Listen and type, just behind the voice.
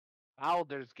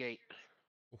Baldur's Gate.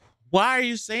 Why are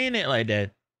you saying it like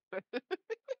that?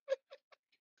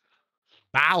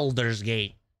 Baldur's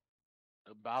Gate.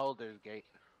 Baldur's Gate.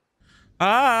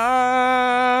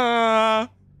 Ah.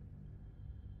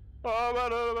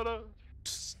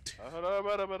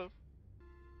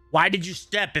 Why did you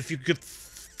step if you could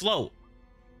float?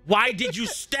 Why did you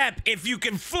step if you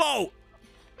can float?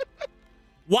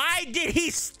 Why did he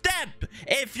step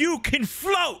if you can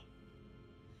float?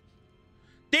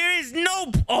 There is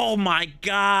no... Oh my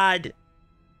God.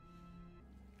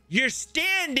 You're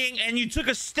standing and you took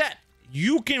a step.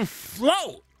 You can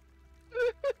float.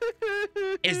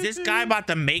 Is this guy about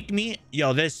to make me?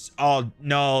 Yo, this... Oh,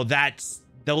 no, that's...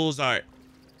 Those are...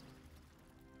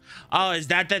 Oh, is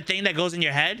that the thing that goes in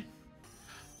your head?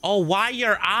 Oh, why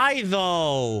your eye,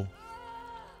 though?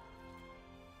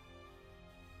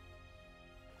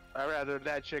 I'd rather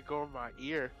that shit go in my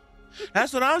ear.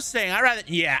 That's what I'm saying. I'd rather...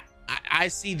 Yeah, I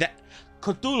see that.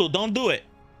 Cthulhu, don't do it.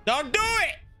 Don't do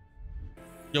it!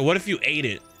 Yo, what if you ate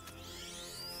it?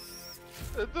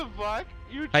 What the fuck?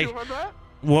 You Like, chew on that?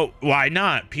 well, why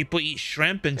not? People eat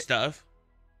shrimp and stuff.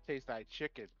 Tastes like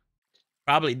chicken.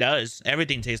 Probably does.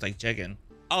 Everything tastes like chicken.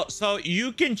 Oh, so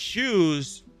you can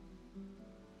choose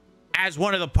as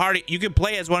one of the party. You can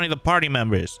play as one of the party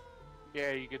members.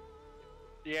 Yeah, you could.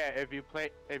 Yeah, if you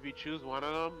choose one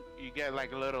of them, you get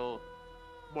like a little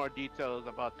more details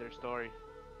about their story.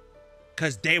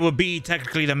 Because they would be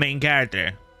technically the main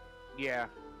character. Yeah.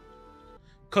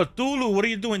 Cthulhu, what are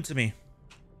you doing to me?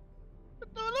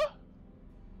 Cthulhu?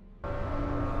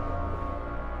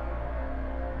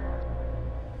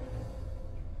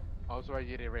 Also, I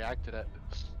didn't react to that.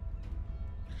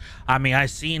 I mean, I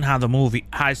seen how that movie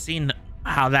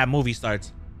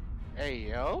starts. Hey,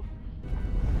 yo.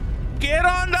 Get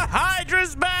on the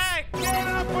Hydra's back! Get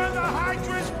up on the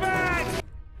Hydra's back!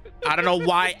 I don't know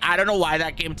why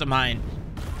that came to mind.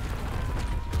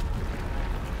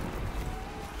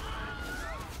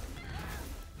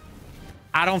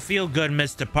 I don't feel good,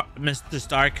 Mr.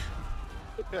 Stark.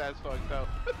 That's fucked up.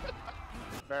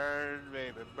 Burn,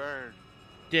 baby, burn.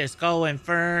 Disco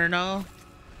Inferno.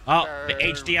 Oh, Burn. the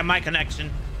HDMI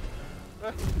connection.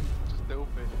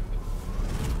 Stupid.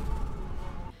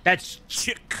 That's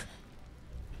Chick.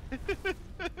 That's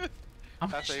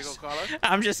what you gonna call her?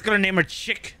 I'm just gonna name her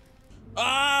Chick. Oh,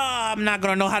 I'm not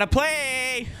gonna know how to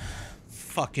play.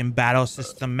 Fucking battle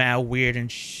system, mad weird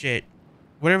and shit.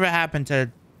 Whatever happened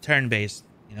to turn-based,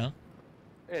 you know?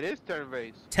 It is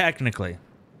turn-based. Technically.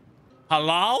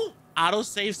 Hello?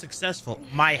 Autosave successful.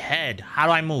 My head. How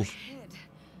do I move?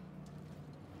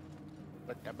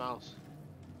 With the mouse.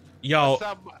 Yo. What's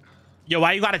up? Yo,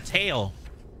 why you got a tail?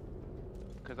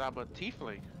 Because I'm a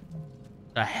tiefling.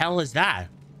 The hell is that?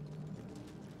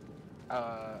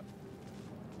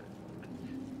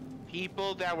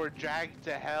 People that were dragged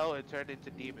to hell and turned into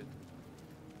demons.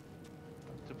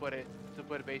 To put it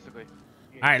basically.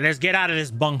 Yeah. All right, let's get out of this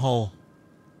bunghole.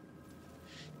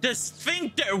 The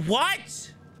sphincter.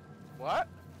 What? What?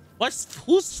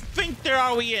 Whose sphincter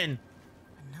are we in?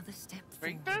 Another step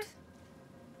Sphincter? forward.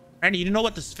 Randy, you know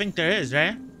what the sphincter is,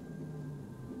 right?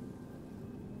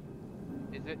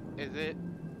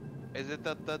 Is it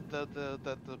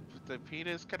the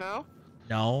penis canal?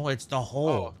 No, it's the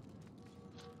hole.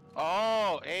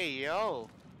 Oh, hey, yo.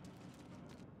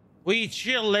 We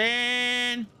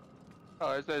chillin'.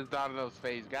 Oh, it says Domino's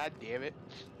face. God damn it.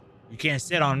 You can't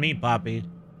sit on me, Poppy.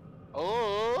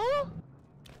 Oh.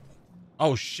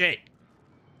 Oh, shit.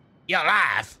 You're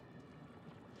alive.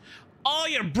 Oh,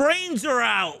 your brains are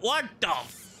out. What the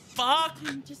fuck?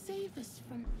 To save us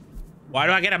from... Why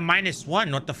do I get a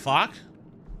 -1? What the fuck?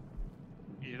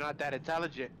 You're not that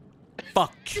intelligent.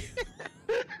 Fuck.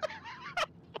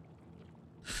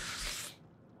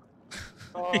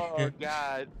 Oh,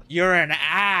 God. You're an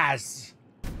ass.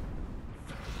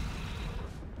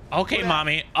 Okay,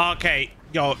 mommy. Okay.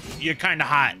 Yo, you're kind of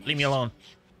hot. Leave me alone.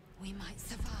 We might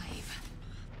survive.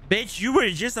 Bitch, you were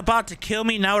just about to kill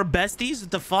me. Now we're besties?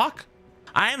 What the fuck?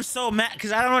 I am so mad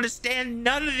because I don't understand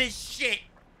none of this shit.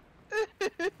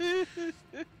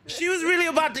 She was really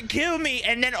about to kill me,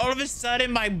 and then all of a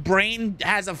sudden my brain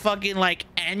has a fucking like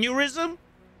aneurysm.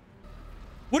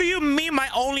 What do you mean my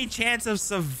only chance of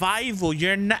survival?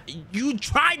 You're not... You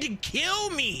tried to kill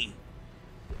me.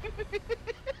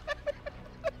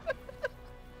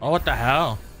 Oh, what the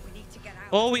hell? We need to get out.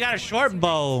 Oh, we got a short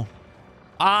bow.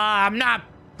 I'm not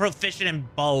proficient in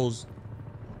bows.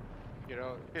 You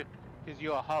know, because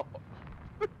you're a hoe.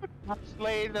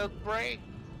 Slaying the brain.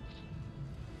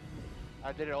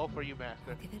 I did it all for you,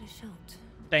 master. Give it a shot.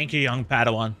 Thank you, young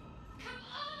Padawan.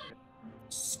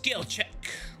 Skill check.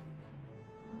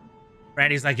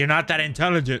 Randy's like, you're not that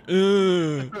intelligent.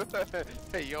 Ugh.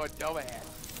 Hey, you're a dumbass.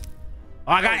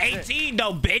 Oh, I got Oh, shit. 18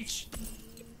 though, bitch.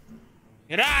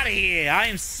 Get out of here. I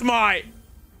am smart.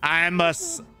 I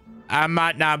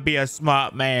might not be a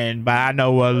smart man, but I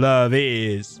know what love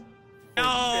is.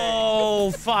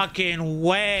 No fucking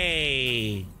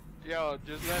way. Yo,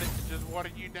 just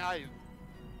warning you now.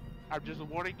 I'm just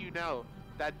warning you now.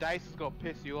 That dice is gonna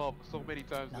piss you off so many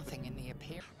times. Nothing in the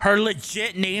appearance. Her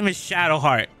legit name is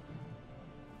Shadowheart.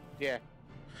 Yeah.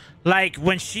 Like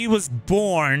when she was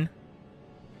born,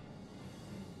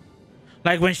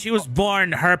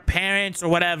 her parents or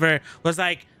whatever was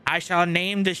like, I shall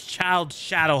name this child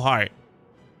Shadowheart.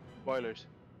 Spoilers.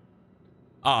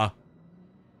 I'm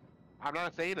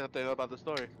not saying nothing about the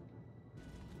story.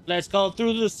 Let's go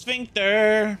through the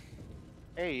sphincter.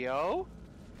 Hey, yo.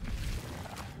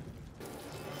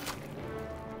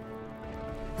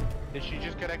 Did she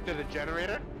just connect to the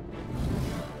generator?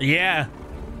 Yeah.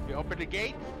 You open the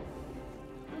gate?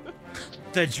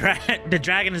 The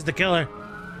dragon is the killer.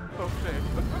 Oh, shit.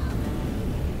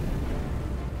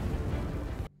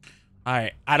 All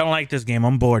right, I don't like this game.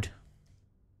 I'm bored.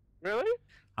 Really?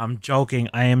 I'm joking.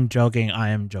 I am joking. I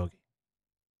am joking.